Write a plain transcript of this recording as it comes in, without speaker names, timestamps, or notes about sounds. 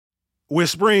With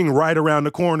spring right around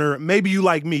the corner, maybe you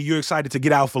like me, you're excited to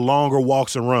get out for longer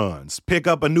walks and runs, pick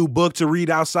up a new book to read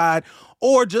outside,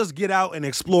 or just get out and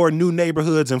explore new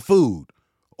neighborhoods and food.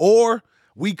 Or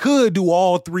we could do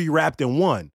all three wrapped in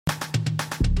one.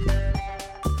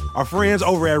 Our friends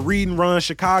over at Read and Run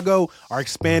Chicago are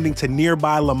expanding to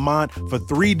nearby Lamont for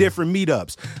 3 different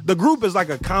meetups. The group is like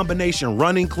a combination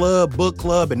running club, book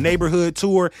club, and neighborhood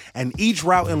tour, and each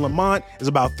route in Lamont is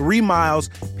about 3 miles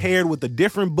paired with a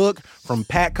different book from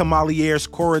Pat Kamalier's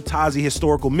Coratazi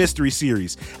Historical Mystery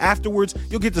Series. Afterwards,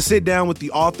 you'll get to sit down with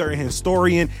the author and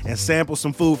historian and sample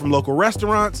some food from local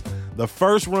restaurants. The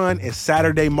first run is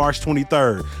Saturday, March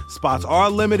 23rd. Spots are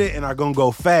limited and are going to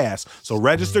go fast, so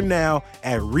register now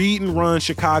at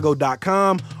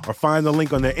readandrunchicago.com or find the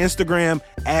link on their Instagram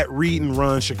at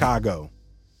readandrunchicago.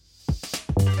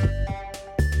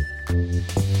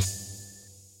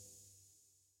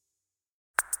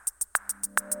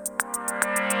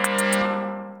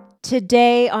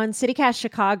 Today on CityCast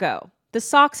Chicago, the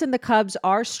Sox and the Cubs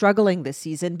are struggling this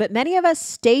season, but many of us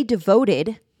stay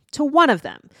devoted to one of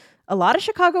them. A lot of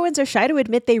Chicagoans are shy to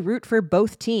admit they root for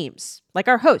both teams. Like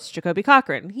our host, Jacoby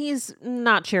Cochran. He's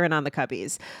not cheering on the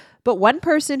Cubbies. But one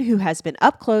person who has been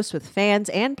up close with fans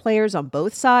and players on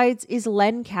both sides is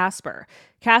Len Casper.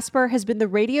 Casper has been the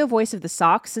radio voice of the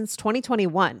Sox since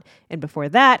 2021, and before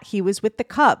that, he was with the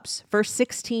Cubs for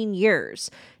 16 years.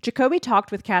 Jacoby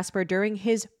talked with Casper during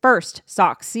his first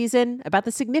Sox season about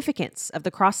the significance of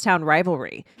the crosstown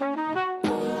rivalry.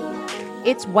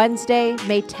 It's Wednesday,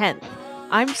 May 10th.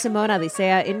 I'm Simone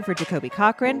Alicea in for Jacoby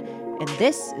Cochran, and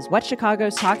this is what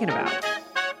Chicago's talking about.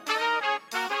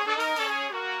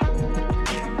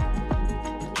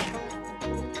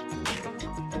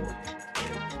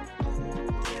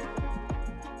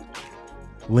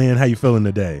 Lynn, how you feeling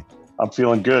today? I'm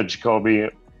feeling good, Jacoby. All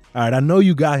right, I know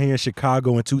you got here in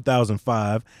Chicago in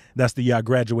 2005. That's the year I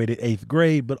graduated 8th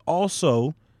grade, but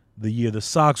also the year the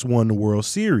Sox won the World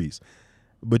Series.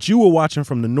 But you were watching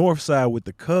from the north side with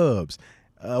the Cubs.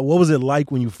 What was it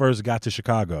like when you first got to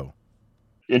Chicago?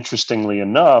 Interestingly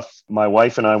enough, my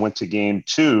wife and I went to Game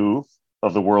 2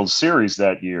 of the World Series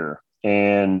that year,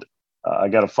 and I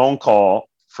got a phone call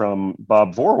from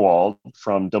Bob Vorwald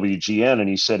from WGN, and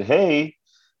he said, "Hey,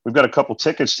 we've got a couple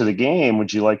tickets to the game.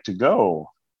 Would you like to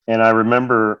go?" And I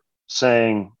remember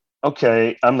saying,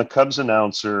 "Okay, I'm the Cubs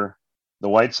announcer. The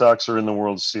White Sox are in the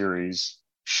World Series.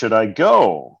 Should I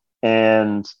go?"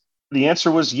 And the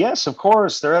answer was yes, of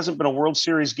course. There hasn't been a World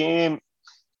Series game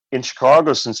in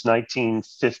Chicago since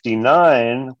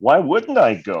 1959. Why wouldn't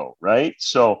I go, right?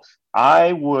 So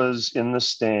I was in the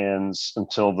stands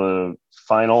until the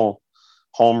final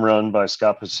home run by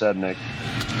Scott Podsednik.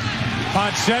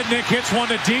 Podsednik hits one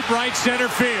to deep right center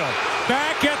field.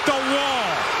 Back at the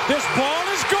wall. This ball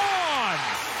is gone.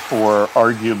 For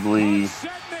arguably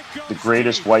the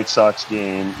greatest White Sox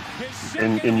game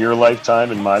in your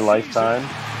lifetime, in my lifetime.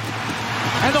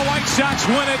 And the White Sox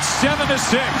win it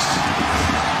 7-6.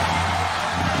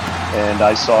 And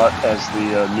I saw it as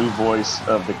the new voice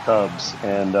of the Cubs,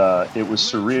 and it was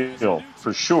surreal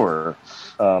for sure.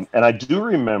 And I do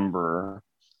remember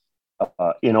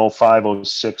in 05,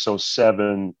 06,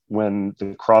 07, when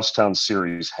the Crosstown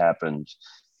series happened,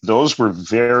 those were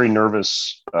very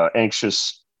nervous,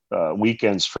 anxious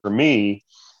weekends for me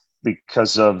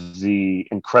because of the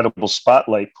incredible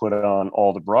spotlight put on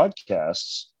all the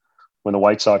broadcasts when the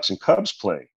White Sox and Cubs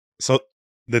played. So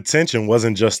the tension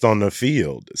wasn't just on the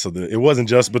field. So it wasn't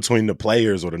just between the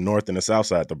players or the North and the South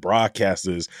side. The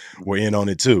broadcasters were in on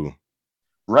it too.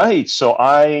 Right. So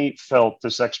I felt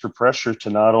this extra pressure to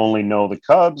not only know the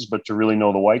Cubs, but to really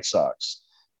know the White Sox.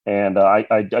 And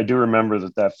I do remember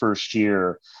that first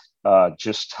year,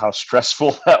 just how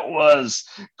stressful that was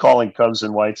calling Cubs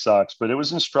and White Sox. But it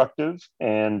was instructive.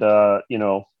 And,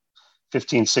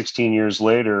 15, 16 years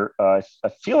later, I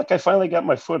feel like I finally got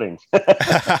my footing.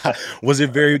 Was it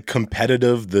very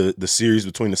competitive, the series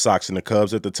between the Sox and the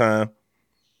Cubs at the time?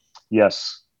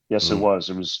 Yes, it was.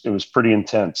 It was pretty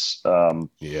intense.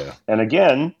 Yeah. And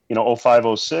again,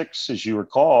 05, 06, as you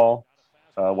recall,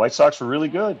 White Sox were really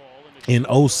good. In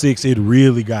 06, it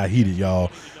really got heated,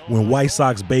 y'all, when White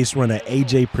Sox base runner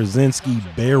A.J. Przinsky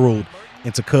barreled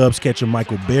into Cubs catcher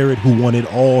Michael Barrett, who wanted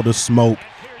all the smoke,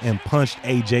 and punched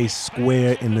A.J.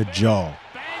 square in the jaw.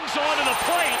 Bangs onto the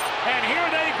plate, and here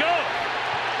they go.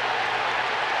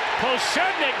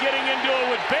 Podsednik getting into it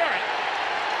with Barrett.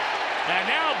 And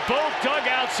now both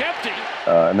dugouts empty.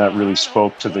 And that really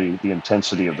spoke to the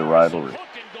intensity of the rivalry.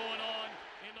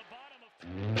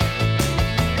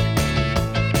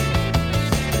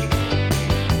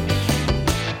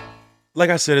 Like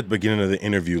I said at the beginning of the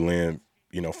interview, Lynn,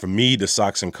 For me, the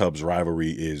Sox and Cubs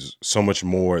rivalry is so much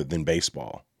more than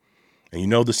baseball.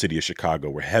 And the city of Chicago,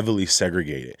 we're heavily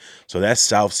segregated. So that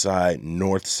south side,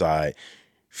 north side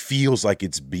feels like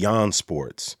it's beyond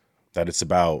sports, that it's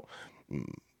about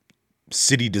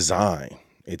city design.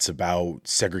 It's about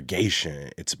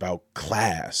segregation. It's about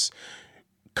class.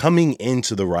 Coming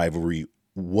into the rivalry,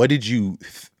 what did you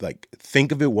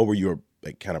think of it? What were your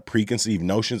kind of preconceived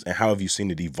notions, and how have you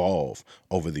seen it evolve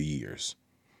over the years?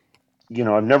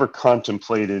 I've never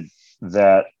contemplated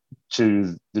that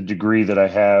to the degree that I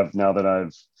have now that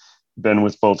I've been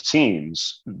with both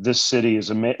teams. This city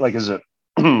is as a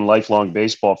lifelong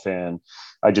baseball fan,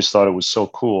 I just thought it was so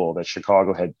cool that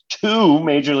Chicago had two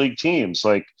major league teams.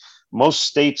 Like most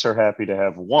states are happy to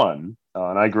have one.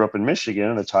 And I grew up in Michigan,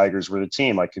 and the Tigers were the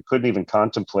team. I couldn't even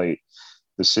contemplate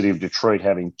the city of Detroit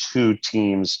having two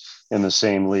teams in the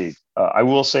same league. I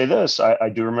will say this. I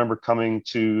do remember coming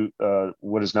to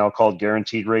what is now called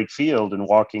Guaranteed Rate Field and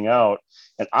walking out,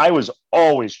 and I was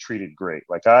always treated great.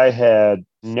 Like I had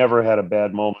never had a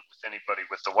bad moment with anybody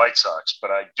with the White Sox,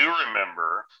 but I do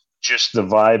remember just the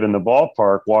vibe in the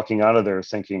ballpark walking out of there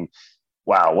thinking,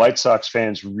 wow, White Sox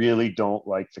fans really don't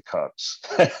like the Cubs.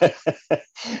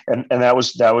 and that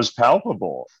was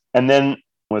palpable. And then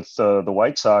with the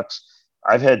White Sox,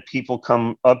 I've had people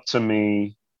come up to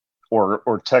me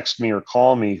or text me or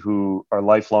call me who are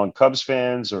lifelong Cubs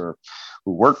fans or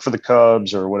who work for the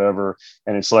Cubs or whatever.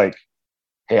 And it's like,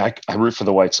 hey, I root for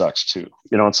the White Sox too.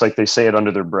 It's like they say it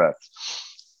under their breath.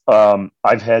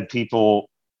 I've had people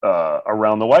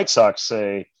around the White Sox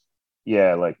say,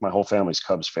 yeah, like my whole family's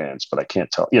Cubs fans, but I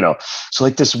can't tell, so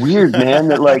like this weird, man,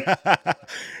 that like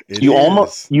you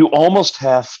almost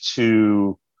have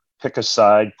to pick a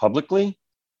side publicly.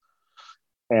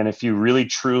 And if you really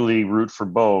truly root for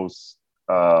both,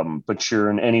 but you're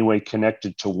in any way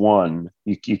connected to one,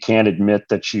 you can't admit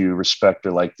that you respect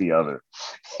or like the other.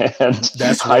 And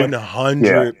that's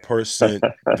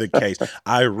 100% the case.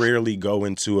 I rarely go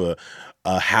into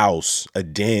a house, a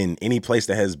den, any place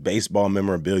that has baseball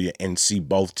memorabilia and see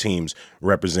both teams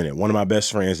represented. One of my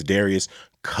best friends, Darius,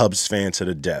 Cubs fan to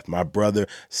the death. My brother,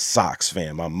 Sox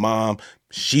fan. My mom,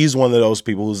 she's one of those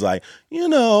people who's like,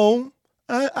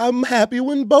 I'm happy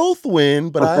when both win,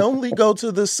 but I only go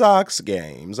to the Sox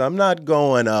games. I'm not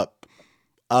going up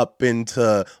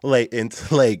into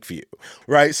Lakeview,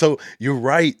 right? So you're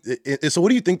right. So what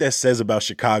do you think that says about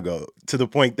Chicago to the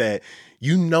point that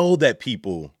that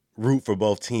people root for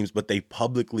both teams, but they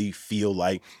publicly feel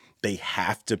like they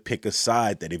have to pick a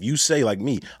side? That if you say, like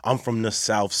me, I'm from the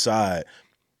South Side,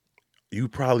 you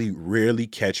probably rarely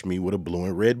catch me with a blue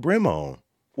and red brim on.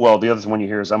 Well, the other one you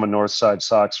hear is I'm a North Side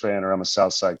Sox fan or I'm a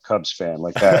South Side Cubs fan.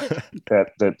 Like that,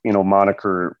 that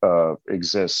moniker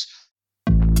exists.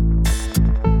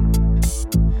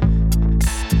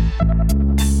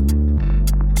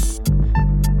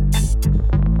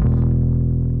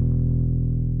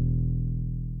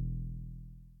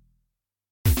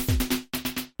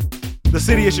 The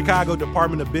City of Chicago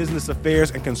Department of Business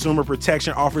Affairs and Consumer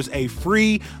Protection offers a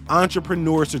free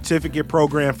entrepreneur certificate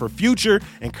program for future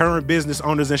and current business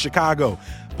owners in Chicago.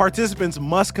 Participants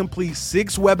must complete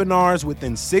 6 webinars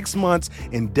within 6 months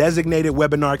in designated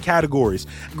webinar categories.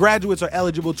 Graduates are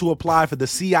eligible to apply for the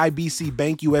CIBC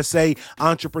Bank USA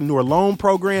Entrepreneur Loan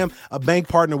Program, a bank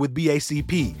partner with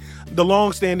BACP. The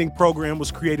long-standing program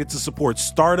was created to support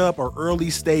startup or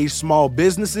early-stage small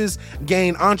businesses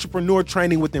gain entrepreneur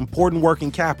training with important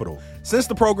working capital. Since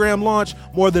the program launched,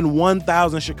 more than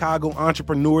 1,000 Chicago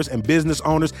entrepreneurs and business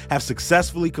owners have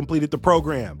successfully completed the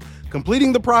program.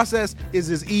 Completing the process is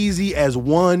as easy as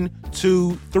 1,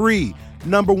 2, 3.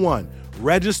 Number 1,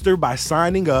 register by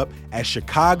signing up at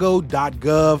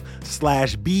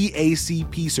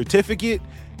chicago.gov/BACP certificate.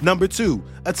 Number 2,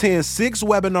 attend 6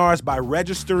 webinars by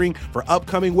registering for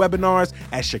upcoming webinars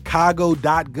at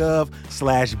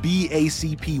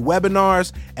chicago.gov/BACP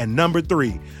webinars. And number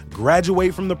 3,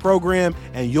 graduate from the program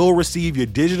and you'll receive your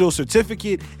digital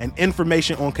certificate and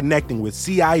information on connecting with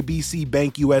CIBC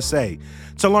Bank USA.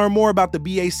 To learn more about the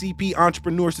BACP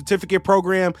Entrepreneur Certificate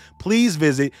Program, please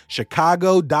visit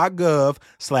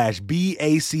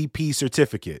chicago.gov/BACP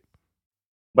certificate.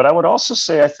 But I would also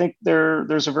say I think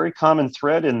there's a very common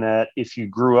thread in that if you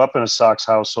grew up in a Sox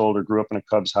household or grew up in a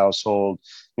Cubs household,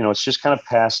 it's just kind of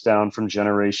passed down from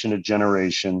generation to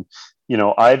generation.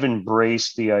 I've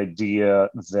embraced the idea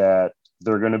that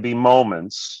there are going to be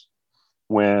moments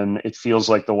when it feels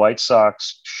like the White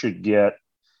Sox should get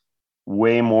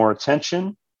way more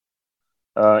attention,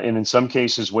 and in some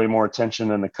cases, way more attention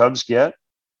than the Cubs get.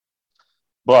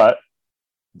 But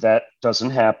that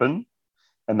doesn't happen.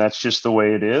 And that's just the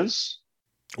way it is.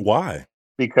 Why?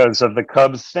 because of the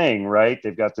Cubs thing, right?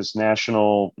 They've got the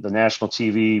national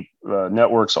TV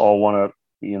networks all want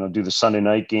to, do the Sunday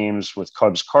night games with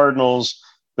Cubs Cardinals.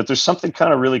 But there's something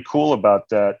kind of really cool about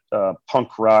that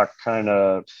punk rock kind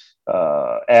of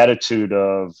attitude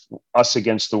of us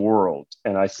against the world.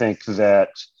 And I think that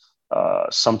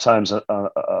sometimes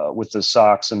with the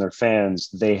Sox and their fans,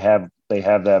 they have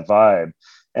that vibe.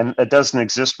 And it doesn't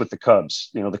exist with the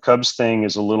Cubs. The Cubs thing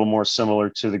is a little more similar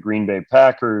to the Green Bay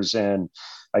Packers and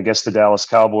I guess the Dallas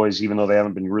Cowboys, even though they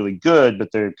haven't been really good,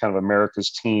 but they're kind of America's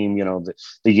team.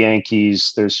 The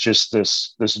Yankees. There's just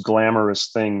this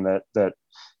glamorous thing that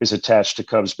is attached to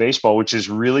Cubs baseball, which is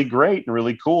really great and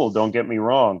really cool. Don't get me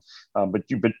wrong, but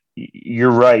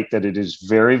you're right that it is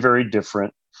very, very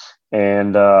different.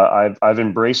 And I've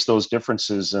embraced those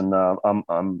differences, and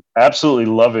I'm absolutely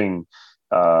loving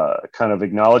kind of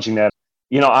acknowledging that.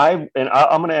 I'm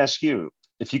going to ask you,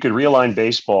 if you could realign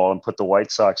baseball and put the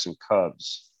White Sox and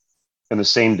Cubs in the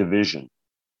same division,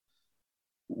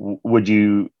 would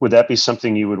that be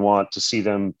something you would want to see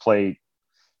them play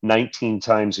 19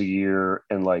 times a year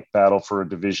and like battle for a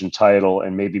division title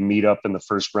and maybe meet up in the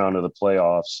first round of the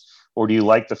playoffs? Or do you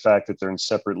like the fact that they're in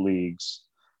separate leagues?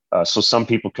 So some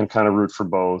people can kind of root for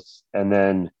both. And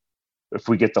then if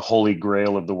we get the holy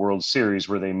grail of the World Series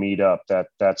where they meet up,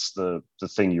 that's the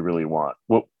thing you really want.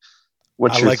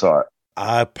 What's your thought?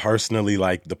 I personally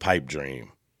like the pipe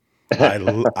dream.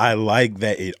 I like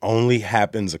that it only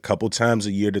happens a couple times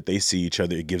a year that they see each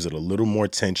other. It gives it a little more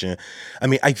tension. I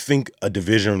mean, I think a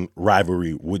division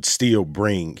rivalry would still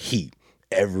bring heat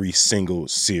every single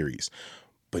series,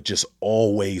 but just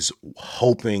always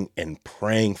hoping and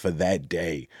praying for that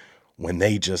day when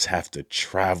they just have to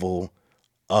travel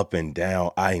up and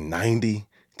down I-90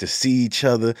 to see each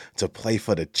other, to play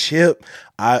for the chip.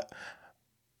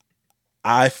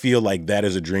 I feel like that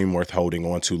is a dream worth holding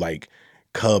on to, like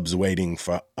Cubs waiting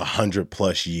for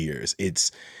 100+ years.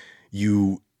 It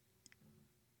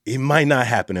might not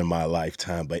happen in my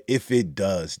lifetime, but if it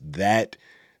does, that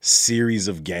series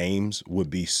of games would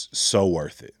be so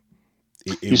worth it.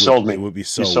 You sold me. It would be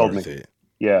so worth it.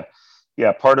 Yeah.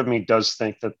 Yeah. Part of me does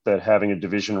think that having a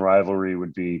division rivalry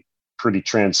would be pretty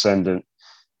transcendent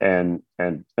and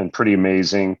pretty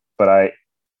amazing. But I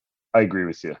agree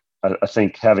with you. I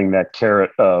think having that carrot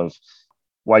of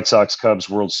White Sox Cubs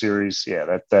World Series,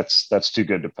 yeah, that's too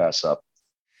good to pass up.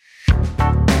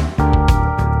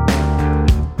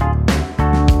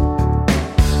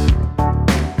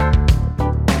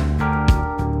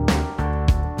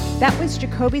 That was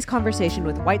Jacoby's conversation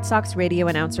with White Sox radio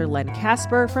announcer Len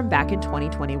Casper from back in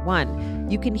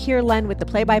 2021. You can hear Len with the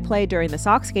play-by-play during the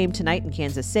Sox game tonight in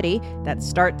Kansas City. That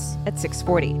starts at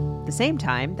 6:40, the same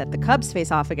time that the Cubs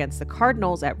face off against the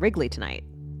Cardinals at Wrigley tonight.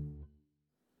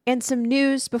 And some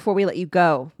news before we let you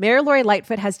go. Mayor Lori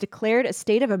Lightfoot has declared a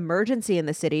state of emergency in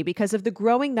the city because of the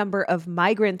growing number of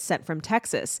migrants sent from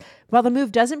Texas. While the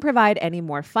move doesn't provide any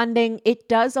more funding, it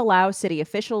does allow city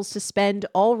officials to spend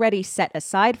already set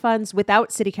aside funds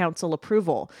without city council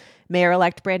approval.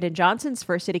 Mayor-elect Brandon Johnson's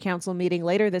first city council meeting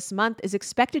later this month is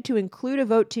expected to include a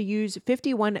vote to use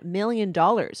 $51 million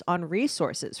on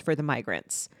resources for the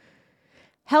migrants.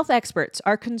 Health experts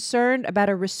are concerned about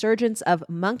a resurgence of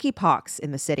monkeypox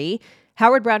in the city.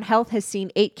 Howard Brown Health has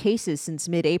seen 8 cases since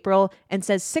mid-April and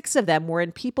says 6 of them were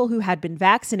in people who had been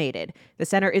vaccinated. The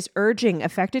center is urging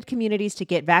affected communities to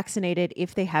get vaccinated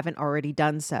if they haven't already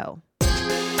done so.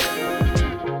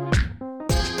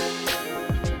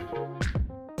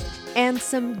 And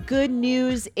some good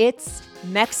news, it's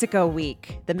Mexico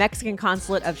Week. The Mexican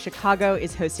Consulate of Chicago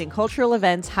is hosting cultural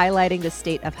events highlighting the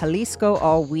state of Jalisco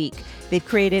all week. They've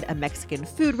created a Mexican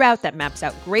food route that maps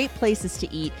out great places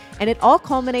to eat, and it all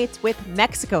culminates with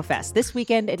Mexico Fest this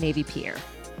weekend at Navy Pier.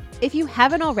 If you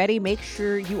haven't already, make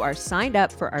sure you are signed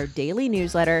up for our daily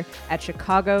newsletter at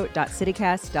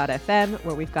chicago.citycast.fm,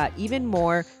 where we've got even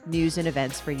more news and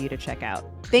events for you to check out.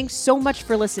 Thanks so much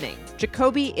for listening.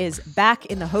 Jacoby is back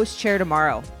in the host chair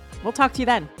tomorrow. We'll talk to you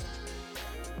then.